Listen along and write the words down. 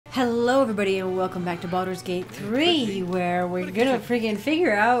Hello everybody and welcome back to Baldur's Gate 3, where we're gonna freaking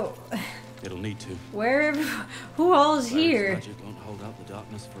figure out It'll need to. who all is here. Magic won't hold out the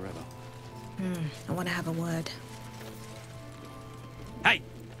darkness forever. I want to have a word. Hey!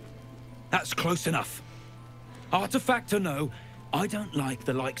 That's close enough. Artifact or no, I don't like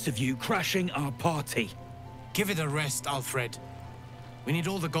the likes of you crashing our party. Give it a rest, Alfred. We need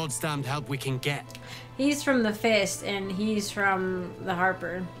all the goddamned help we can get. He's from the Fist and he's from the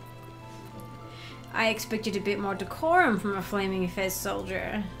Harper. I expected a bit more decorum from a Flaming Fist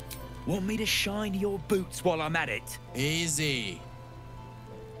soldier. Want me to shine your boots while I'm at it? Easy.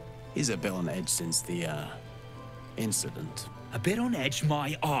 He's a bit on edge since the, incident. A bit on edge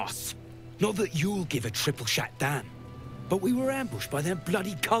my arse. Not that you'll give a triple shot damn. But we were ambushed by them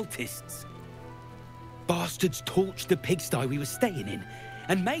bloody cultists. Bastards torched the pigsty we were staying in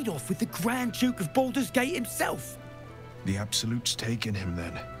and made off with the Grand Duke of Baldur's Gate himself. The Absolute's taken him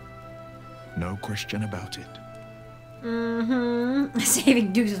then. No question about it.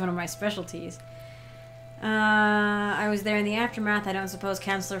 Saving dukes is one of my specialties. I was there in the aftermath. I don't suppose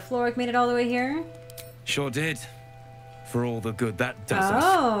Chancellor Floric made it all the way here? Sure did. For all the good that does us.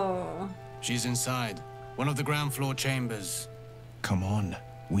 Oh. She's inside. One of the ground floor chambers. Come on,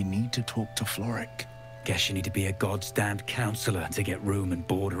 we need to talk to Floric. Guess you need to be a goddamned counselor to get room and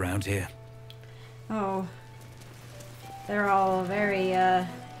board around here. Oh. They're all very,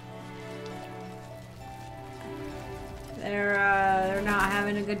 They're not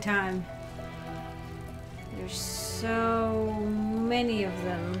having a good time. There's so many of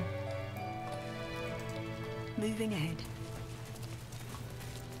them. Moving ahead.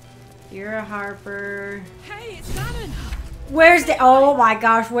 You're a Harper. Hey, it's Damon! Where's the... Oh my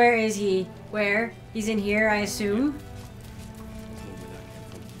gosh, where is he? Where? He's in here, I assume.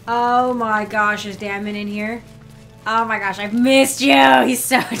 Oh my gosh, is Damon in here? Oh my gosh, I've missed you! He's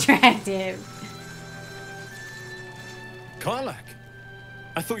so attractive. Karlach!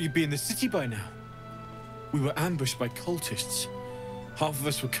 I thought you'd be in the city by now. We were ambushed by cultists. Half of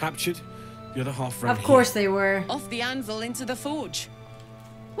us were captured, the other half ran Of course they were. Off the anvil into the forge.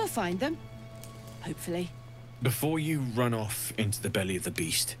 We'll find them. Hopefully. Before you run off into the belly of the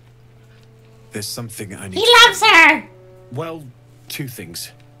beast, there's something I need He loves her! Well, two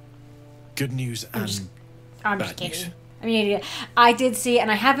things. Good news and I'm just bad kidding. news. I mean, I did see it,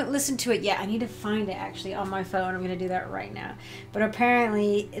 and I haven't listened to it yet. I need to find it, actually, on my phone. I'm going to do that right now. But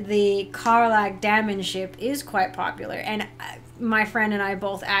apparently, the Karlach Damon ship is quite popular, and my friend and I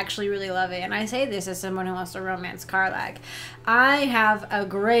both actually really love it. And I say this as someone who wants to romance Karlach. I have a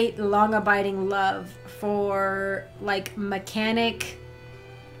great, long-abiding love for, like, mechanic,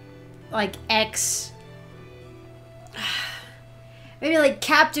 like, maybe, like,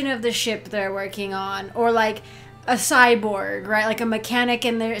 captain of the ship they're working on, or, like, a cyborg, right? Like a mechanic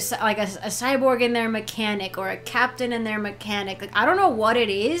in their, like a cyborg in their mechanic, or a captain in their mechanic. Like, I don't know what it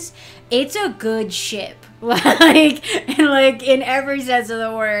is. It's a good ship. Like in every sense of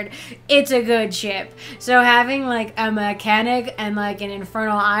the word, it's a good ship. So having like a mechanic and like an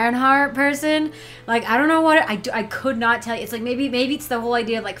infernal Ironheart person, like I don't know what I could not tell you. It's like maybe it's the whole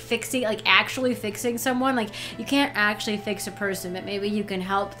idea of like fixing, like actually fixing someone. Like you can't actually fix a person, but maybe you can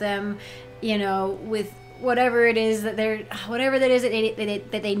help them, you know, with whatever it is that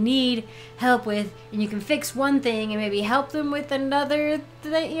that they need help with, and you can fix one thing and maybe help them with another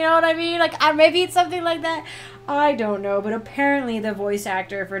thing, you know what I mean? Like maybe it's something like that. I don't know, but apparently the voice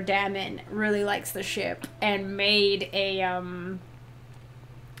actor for Damon really likes the ship and made a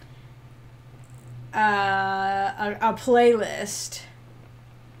playlist.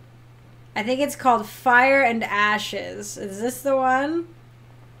 I think it's called Fire and Ashes. Is this the one?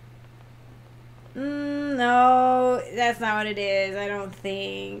 No, that's not what it is, I don't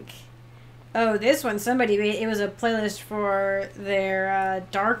think. Oh, this one, somebody made, it was a playlist for their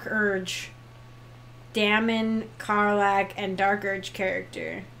Dark Urge. Damon, Karlach, and Dark Urge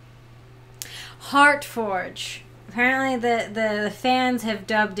character. Heartforge. Apparently the fans have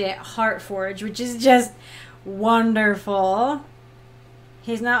dubbed it Heartforge, which is just wonderful.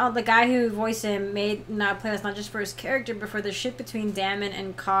 He's not the guy who voiced him made not a playlist not just for his character, but for the ship between Damon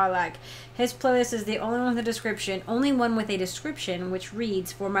and Karlach. His playlist is the only one with a description, which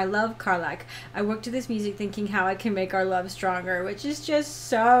reads, "For my love, Karlach, I work to this music thinking how I can make our love stronger," which is just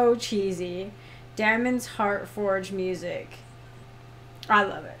so cheesy. Damon's Heartforge music. I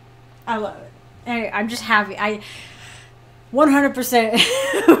love it. I love it. Anyway, I'm just happy. I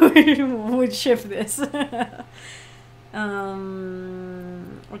 100% would ship this.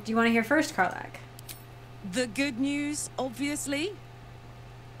 What do you want to hear first, Karlach? The good news, obviously.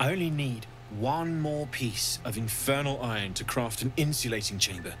 I only need one more piece of infernal iron to craft an insulating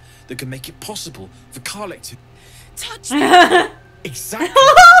chamber that can make it possible for Karlach to... Touch me! Exactly!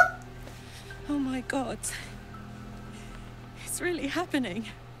 Oh my god. It's really happening.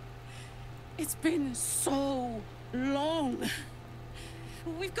 It's been so long.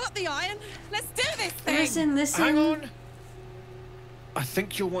 We've got the iron. Let's do this thing. Listen. Hang on! I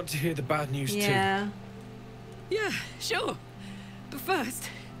think you'll want to hear the bad news too. Yeah. Yeah, sure. But first,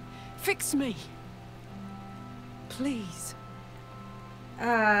 fix me. Please.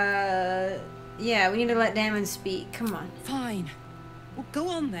 Yeah, we need to let Damon speak. Come on. Fine. Well, go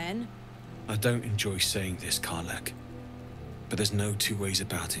on then. I don't enjoy saying this, Karlach, but there's no two ways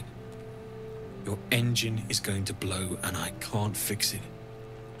about it. Your engine is going to blow and I can't fix it.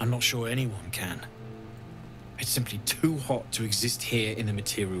 I'm not sure anyone can. It's simply too hot to exist here in the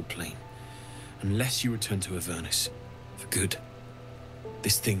material plane. Unless you return to Avernus for good,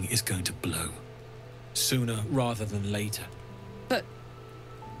 this thing is going to blow. Sooner rather than later.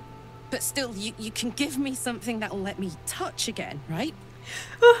 But still, you can give me something that'll let me touch again, right?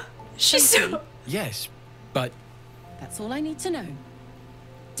 She's so... Yes, but... That's all I need to know.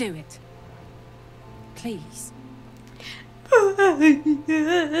 Do it. Please.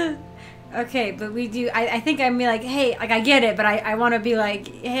 Okay, but we do... I think I'm like, hey, like, I get it, but I want to be like,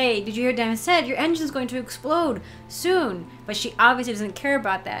 hey, did you hear Damon said? Your engine's going to explode soon. But she obviously doesn't care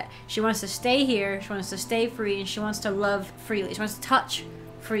about that. She wants to stay here, she wants to stay free, and she wants to love freely. She wants to touch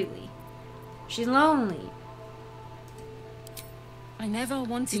freely. She's lonely. I never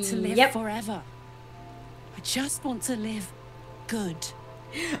wanted to live forever. I just want to live good.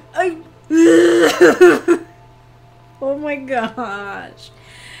 Oh my gosh.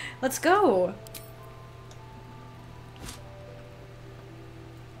 Let's go.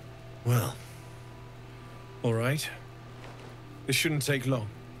 Well. Alright. This shouldn't take long.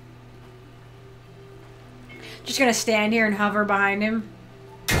 Just gonna stand here and hover behind him.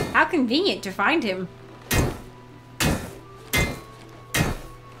 How convenient to find him.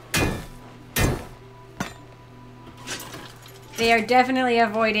 They are definitely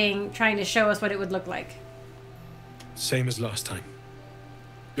avoiding trying to show us what it would look like. Same as last time.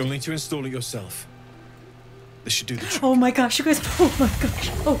 You'll need to install it yourself. This should do the trick. Oh my gosh, you guys. Oh my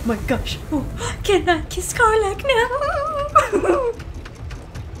gosh. Oh my gosh. Oh, can I kiss Karlach now?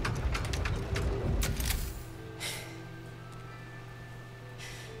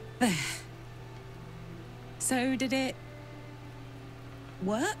 There. So did it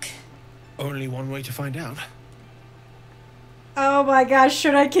work? Only one way to find out. Oh my gosh,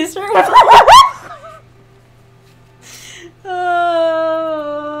 should I kiss her?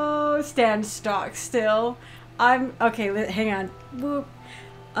 Oh, stand stock still. I'm okay. Hang on. Whoop.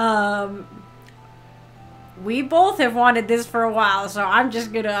 We both have wanted this for a while, so I'm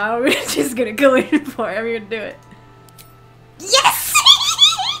just gonna go in for it. I'm gonna do it. Yes!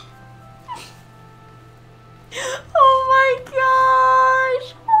 Oh my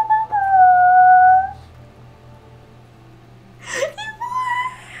gosh!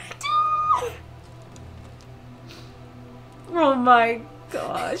 Oh my gosh! Oh my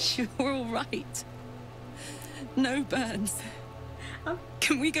gosh. You're all right. No burns.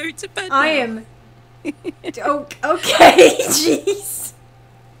 Can we go to bed now? I am... Okay, jeez.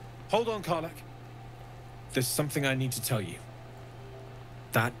 Hold on, Karlach. There's something I need to tell you.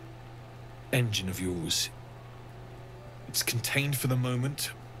 That engine of yours... It's contained for the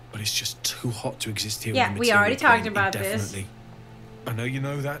moment, but it's just too hot to exist here. Yeah, we already talked about this. I know you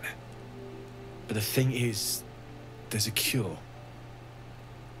know that. But the thing is, there's a cure.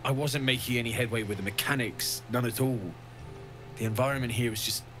 I wasn't making any headway with the mechanics, none at all. The environment here is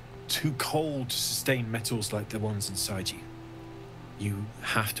just too cold to sustain metals like the ones inside you. You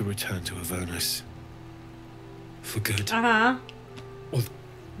have to return to Avernus. For good. Uh-huh. Or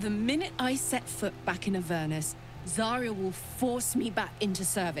The minute I set foot back in Avernus, Zarya will force me back into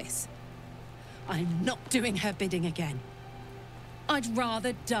service. I'm not doing her bidding again. I'd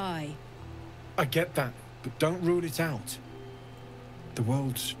rather die. I get that, but don't rule it out. The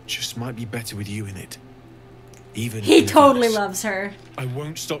world just might be better with you in it. Even He in totally Avernus. loves her. I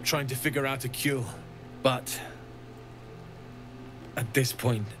won't stop trying to figure out a cure, but at this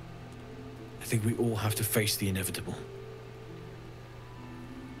point, I think we all have to face the inevitable.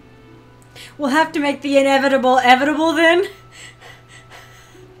 We'll have to make the inevitable evitable then?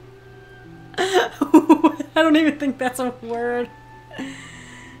 I don't even think that's a word.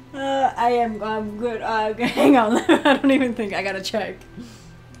 I'm good. Hang on. I don't even think. I gotta check.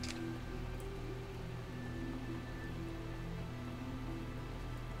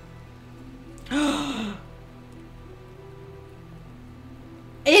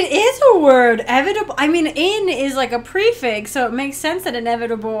 It is a word. Evitable. I mean, in is like a prefix, so it makes sense that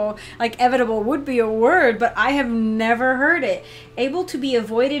inevitable, like evitable, would be a word, but I have never heard it. Able to be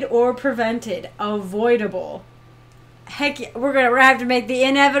avoided or prevented. Avoidable. Heck yeah. We're gonna have to make the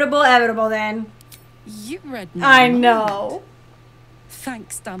inevitable evitable then. You read my I mind. know.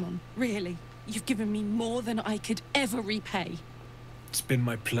 Thanks, Damon. Really. You've given me more than I could ever repay. It's been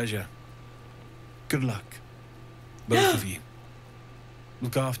my pleasure. Good luck, both of you.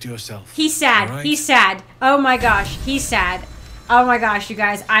 Look after yourself. He's sad. All right? He's sad. Oh my gosh, he's sad. Oh my gosh, you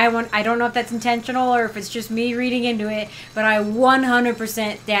guys. I don't know if that's intentional or if it's just me reading into it, but I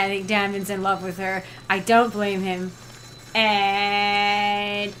 100% think Damon's in love with her. I don't blame him.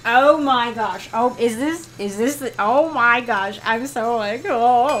 And oh my gosh. Oh, is this the, oh my gosh. I'm so like,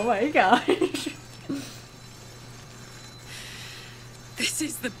 oh my gosh. This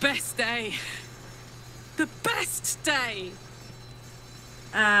is the best day. The best day.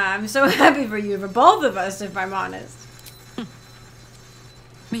 I'm so happy for you, for both of us, if I'm honest.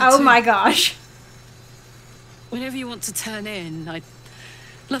 Me Oh too. my gosh. Whenever you want to turn in, I'd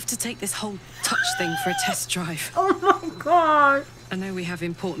love to take this whole touch thing for a test drive. Oh my gosh. I know we have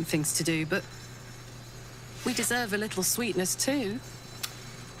important things to do, but we deserve a little sweetness too.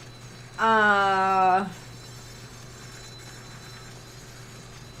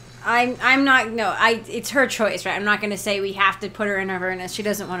 I'm not, no, it's her choice, right? I'm not going to say we have to put her in a furnace. She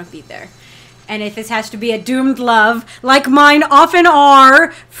doesn't want to be there. And if this has to be a doomed love, like mine often are,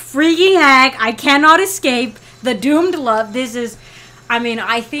 freaking heck, I cannot escape the doomed love. This is, I mean,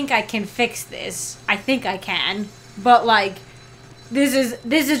 I think I can fix this. I think I can. But, like, this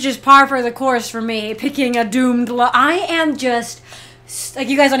is just par for the course for me, picking a doomed love. I am just, like,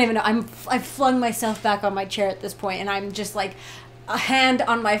 you guys don't even know. I've flung myself back on my chair at this point, and I'm just, like, a hand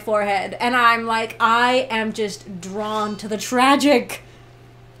on my forehead, and I'm like, I am just drawn to the tragic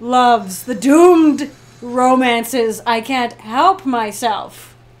loves, the doomed romances. I can't help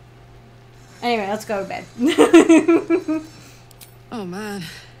myself. Anyway, let's go to bed. Oh man.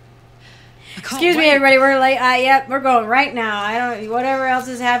 I can't Excuse me, wait. everybody. We're late. Yep, we're going right now. I don't. Whatever else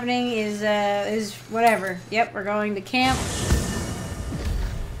is happening is whatever. Yep, we're going to camp.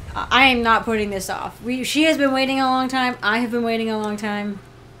 I am not putting this off. She has been waiting a long time. I have been waiting a long time.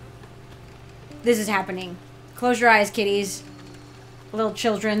 This is happening. Close your eyes, kitties. Little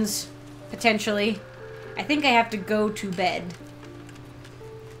children's, potentially. I think I have to go to bed.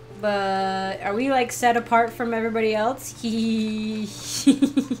 But are we like set apart from everybody else? Hey.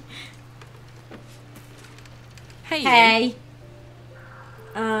 Hey.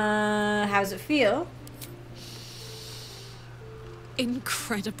 How's it feel?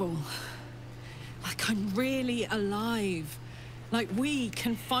 Incredible. Like I'm really alive. Like we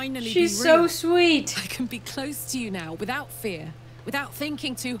can finally She's be real. so sweet. I can be close to you now without fear, without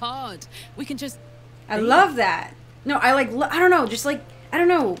thinking too hard. We can just I be. love that. No, I like, I don't know, just like, I don't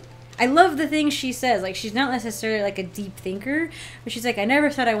know. I love the things she says. Like, she's not necessarily like a deep thinker, but she's like, I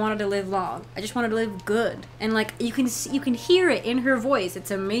never said I wanted to live long. I just wanted to live good. And like, you can hear it in her voice. It's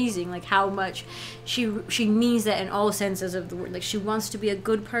amazing, like how much she means that in all senses of the word. Like, she wants to be a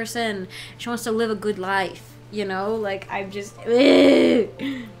good person. She wants to live a good life. You know, like I'm just. You've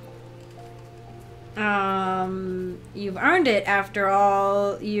earned it after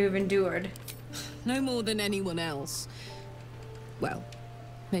all you've endured. No more than anyone else. Well,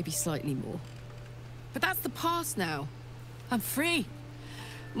 maybe slightly more. But that's the past now. I'm free.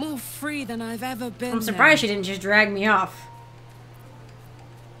 More free than I've ever been. I'm surprised she didn't just drag me off.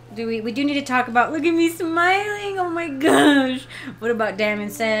 We do need to talk about, look at me smiling, oh my gosh. What about Damon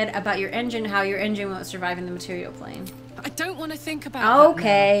said about your engine, how your engine won't survive in the material plane? I don't want to think about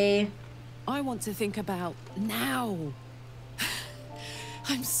Okay. that now. I want to think about now.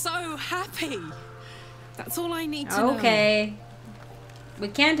 I'm so happy. That's all I need to know. Okay. We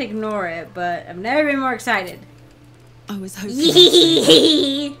can't ignore it, but I've never been more excited. I was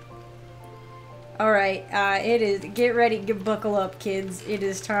hoping. Alright, it is, get ready, buckle up, kids. It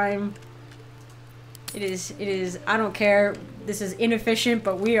is time. It is, I don't care. This is inefficient,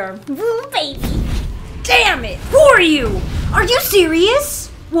 but we are, woo, baby. Damn it! Who are you? Are you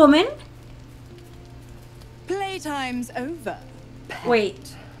serious, woman? Playtime's over.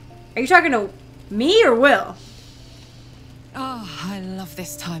 Wait, are you talking to me or Will? Oh, I love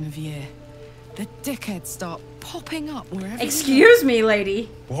this time of year. The dickheads start popping up wherever. Excuse me, lady.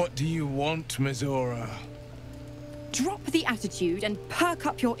 What do you want, Mizora? Drop the attitude and perk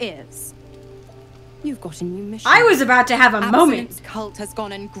up your ears. You've got a new mission. I was about to have a moment. Absolute's cult has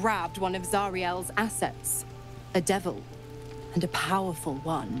gone and grabbed one of Zariel's assets. A devil. And a powerful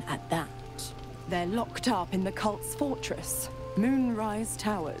one at that. They're locked up in the cult's fortress, Moonrise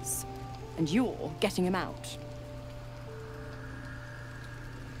Towers. and you're getting him out.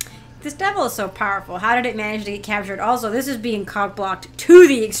 This devil is so powerful. How did it manage to get captured? Also, this is being cock-blocked to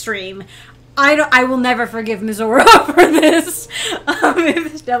the extreme. I will never forgive Mizora for this.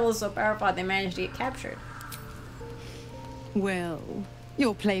 If this devil is so powerful, they managed to get captured. Well,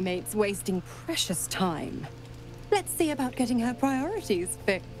 your playmate's wasting precious time. Let's see about getting her priorities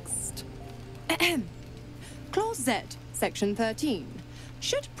fixed. Clause Z, Section 13.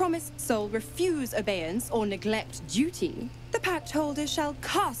 Should promised soul refuse obeyance or neglect duty, the pact holder shall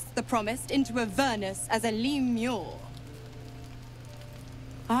cast the promised into Avernus as a lemure.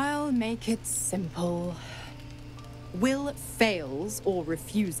 I'll make it simple. Wyll fails or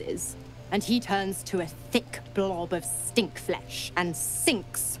refuses, and he turns to a thick blob of stink flesh and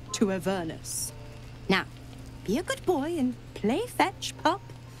sinks to Avernus. Now, be a good boy and play fetch, pup,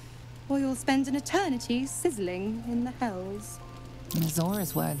 or you'll spend an eternity sizzling in the hells.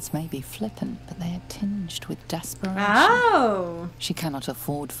 Mizora's words may be flippant, but they are tinged with desperation. Oh! She cannot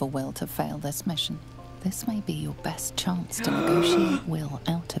afford for Wyll to fail this mission. This may be your best chance to negotiate Wyll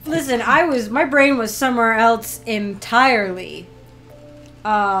out of Listen, his my brain was somewhere else entirely.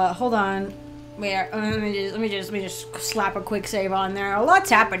 Hold on. Wait, let me just slap a quick save on there. A lot's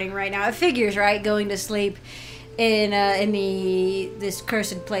happening right now. It figures, right? Going to sleep in this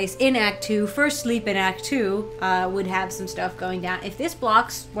cursed place in Act 2. First sleep in Act 2 would have some stuff going down. If this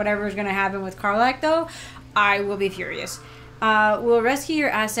blocks whatever is going to happen with Karlach, though, I will be furious. We'll rescue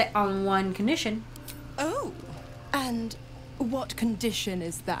your asset on one condition. Oh, and what condition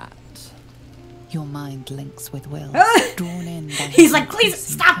is that? Your mind links with Wyll, drawn in by He's like, please,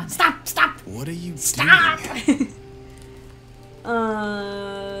 stop! What are you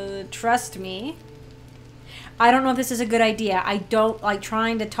doing? Trust me. I don't know if this is a good idea. I don't like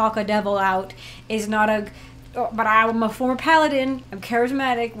trying to talk a devil out is not a... But I'm a former paladin. I'm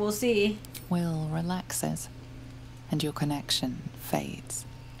charismatic. We'll see. Wyll relaxes, and your connection fades.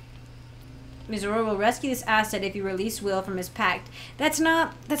 Mizora will rescue this asset if you release Wyll from his pact. That's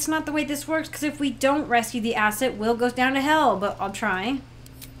not the way this works, because if we don't rescue the asset, Wyll goes down to hell, but I'll try.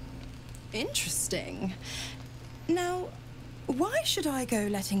 Interesting. Now, why should I go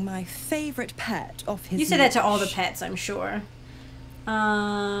letting my favorite pet off his You say that to all the leash? pets, I'm sure.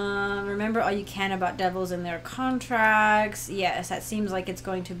 Remember all you can about devils and their contracts. Yes, that seems like it's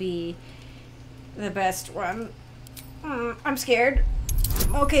going to be the best one. I'm scared.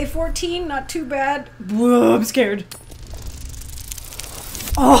 Okay, 14, not too bad. Whoa, I'm scared.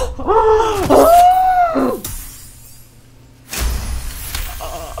 Oh!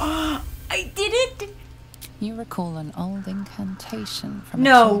 I did it! You recall an old incantation from a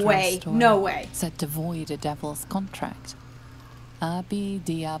No children's way, story no way. said to void a devil's contract. Abi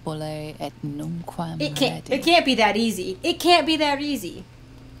diabole et nunquam It can't be that easy. It can't be that easy.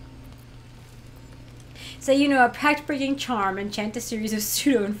 Say you know a pact-breaking charm and chant a series of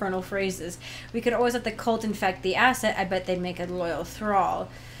pseudo-infernal phrases. We could always let the cult infect the asset. I bet they'd make a loyal thrall.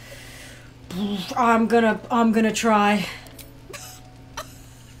 I'm gonna try.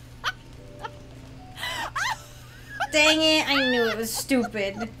 Dang it, I knew it was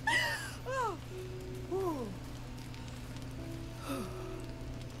stupid.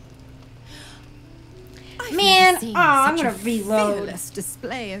 Man, I'm gonna reload. Fearless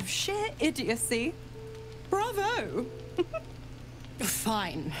display of sheer idiocy. Bravo!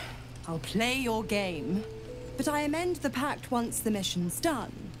 Fine. I'll play your game. But I amend the pact once the mission's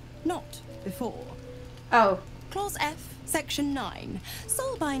done, not before. Oh. Clause F, Section 9.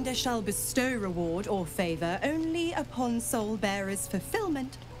 Soulbinder shall bestow reward or favor only upon soul bearer's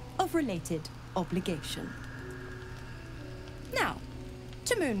fulfillment of related obligation. Now,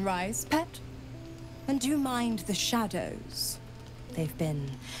 to Moonrise, pet. And do mind the shadows. They've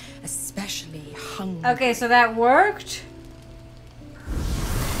been especially hungry. Okay, so that worked.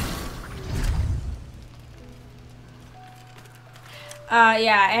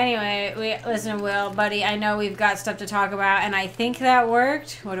 Yeah, anyway, listen, Wyll, buddy, I know we've got stuff to talk about, and I think that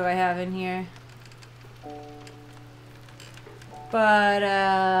worked. What do I have in here? But,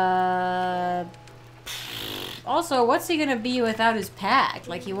 also, what's he gonna be without his pact?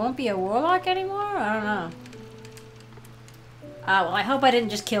 Like, he won't be a warlock anymore? I don't know. Well, I hope I didn't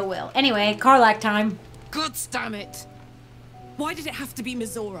just kill Wyll. Anyway, Karlach time. God damn it! Why did it have to be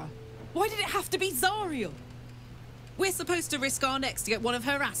Mizora? Why did it have to be Zariel? We're supposed to risk our necks to get one of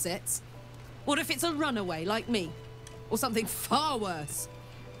her assets? What if it's a runaway like me? Or something far worse?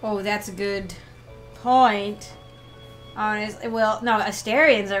 Oh, that's a good point. Honestly, well, no,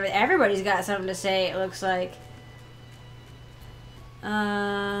 Asterians, everybody's got something to say, it looks like.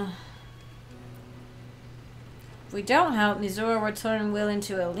 If we don't help, Mizora will turn Wyll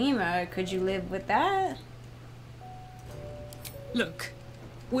into a lemur. Could you live with that? Look,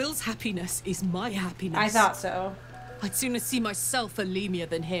 Wyll's happiness is my happiness. I thought so. I'd sooner see myself a lemur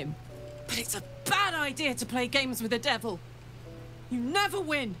than him. But it's a bad idea to play games with the devil. You never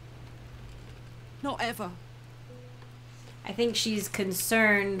win. Not ever. I think she's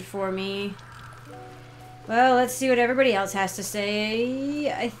concerned for me. Well, let's see what everybody else has to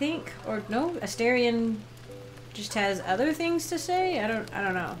say, I think. Or no, Asterion just has other things to say? I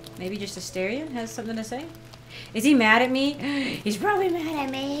don't know. Maybe just Asterion has something to say? Is he mad at me? He's probably mad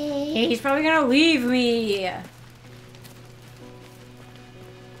at me. He's probably gonna leave me. I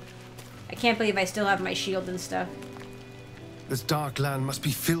can't believe I still have my shield and stuff. This dark land must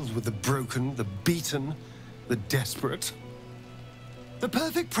be filled with the broken, the beaten, the desperate. The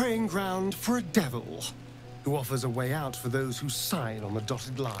perfect preying ground for a devil who offers a way out for those who sign on the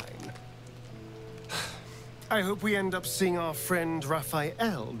dotted line. I hope we end up seeing our friend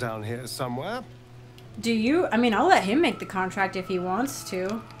Raphael down here somewhere. Do you? I mean, I'll let him make the contract if he wants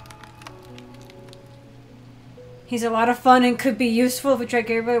to. He's a lot of fun and could be useful if we trick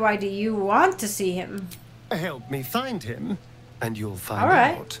everybody. Why do you want to see him? Help me find him, and you'll find All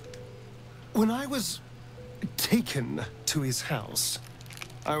right. out. When I was taken to his house,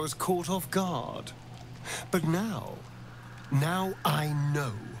 I was caught off guard. But now I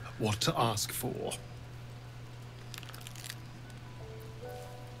know what to ask for.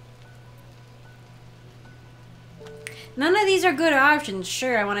 None of these are good options.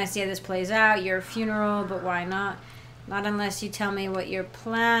 Sure, I want to see how this plays out. Your funeral, but why not? Not unless you tell me what you're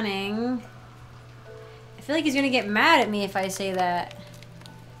planning. I feel like he's going to get mad at me if I say that.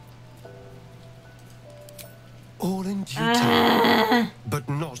 All in due time, but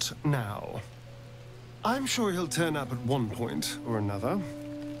not now. I'm sure he'll turn up at one point or another.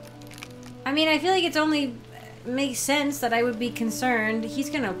 I mean, I feel like it's only makes sense that I would be concerned. He's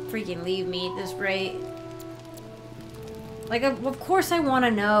going to freaking leave me at this rate. Like, of course I want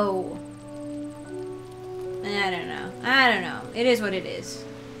to know. I don't know. I don't know. It is what it is.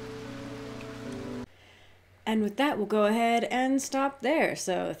 And with that, we'll go ahead and stop there.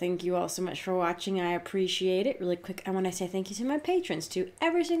 So thank you all so much for watching. I appreciate it. Really quick, I want to say thank you to my patrons, to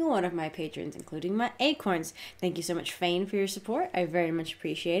every single one of my patrons, including my acorns. Thank you so much, Fane, for your support. I very much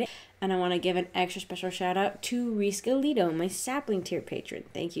appreciate it. And I want to give an extra special shout out to Riscalito, my sapling tier patron.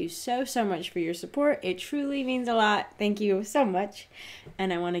 Thank you so much for your support. It truly means a lot. Thank you so much.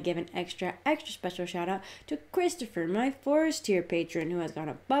 And I want to give an extra special shout out to Christopher, my forest tier patron, who has gone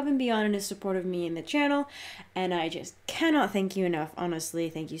above and beyond in his support of me and the channel. And I just cannot thank you enough, honestly.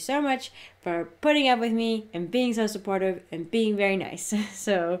 Thank you so much for putting up with me and being so supportive and being very nice.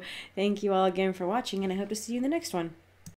 So thank you all again for watching, and I hope to see you in the next one.